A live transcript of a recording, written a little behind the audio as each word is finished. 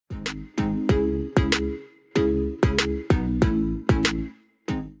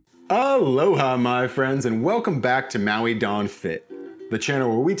Aloha, my friends, and welcome back to Maui Dawn Fit, the channel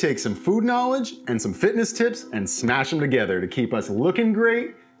where we take some food knowledge and some fitness tips and smash them together to keep us looking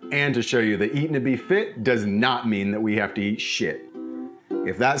great and to show you that eating to be fit does not mean that we have to eat shit.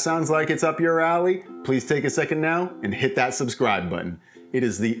 If that sounds like it's up your alley, please take a second now and hit that subscribe button. It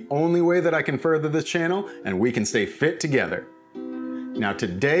is the only way that I can further this channel and we can stay fit together. Now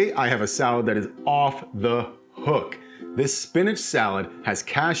today I have a salad that is off the hook. This spinach salad has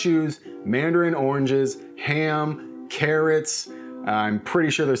cashews, mandarin oranges, ham, carrots. I'm pretty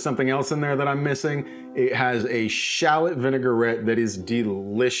sure there's something else in there that I'm missing. It has a shallot vinaigrette that is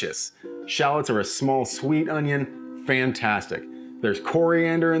delicious. Shallots are a small sweet onion, fantastic. There's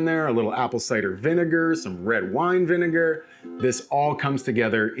coriander in there, a little apple cider vinegar, some red wine vinegar. This all comes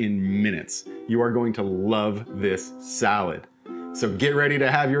together in minutes. You are going to love this salad. So get ready to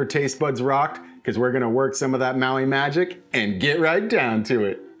have your taste buds rocked, because we're gonna work some of that Maui magic and get right down to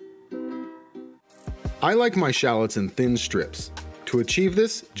it. I like my shallots in thin strips. To achieve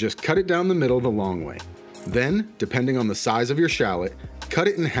this, just cut it down the middle the long way. Then, depending on the size of your shallot, cut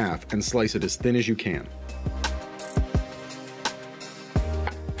it in half and slice it as thin as you can.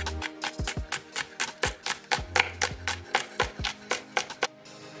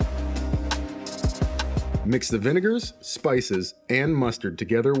 Mix the vinegars, spices, and mustard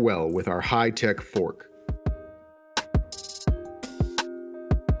together well with our high-tech fork.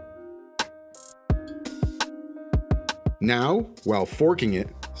 Now, while forking it,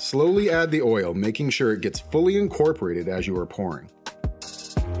 slowly add the oil, making sure it gets fully incorporated as you are pouring.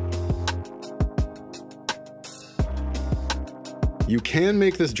 You can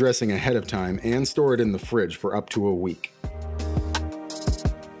make this dressing ahead of time and store it in the fridge for up to a week.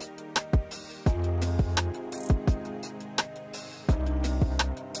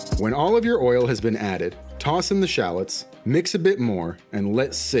 When all of your oil has been added, toss in the shallots, mix a bit more, and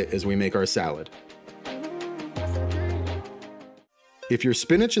let sit as we make our salad. If your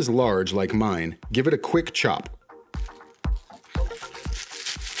spinach is large like mine, give it a quick chop.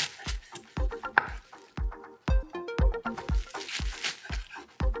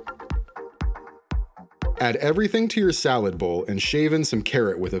 Add everything to your salad bowl and shave in some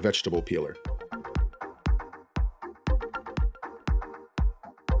carrot with a vegetable peeler.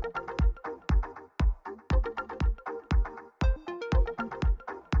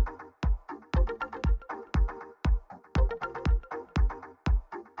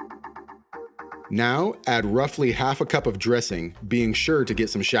 Now, add roughly half a cup of dressing, being sure to get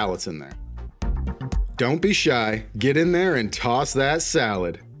some shallots in there. Don't be shy, get in there and toss that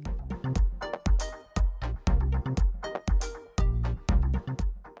salad.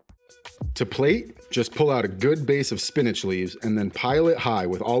 To plate, just pull out a good base of spinach leaves and then pile it high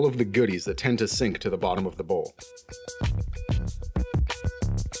with all of the goodies that tend to sink to the bottom of the bowl.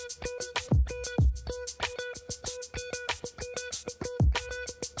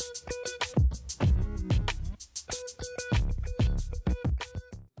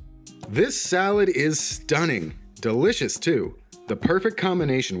 This salad is stunning, delicious too. The perfect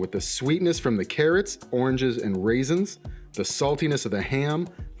combination with the sweetness from the carrots, oranges, and raisins, the saltiness of the ham,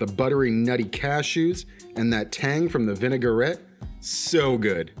 the buttery nutty cashews, and that tang from the vinaigrette, so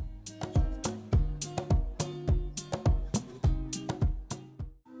good.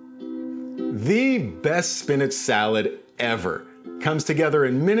 The best spinach salad ever. Comes together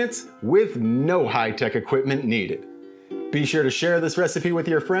in minutes with no high-tech equipment needed. Be sure to share this recipe with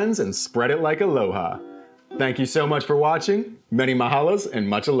your friends and spread it like aloha. Thank you so much for watching. Many mahalos and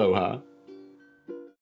much aloha.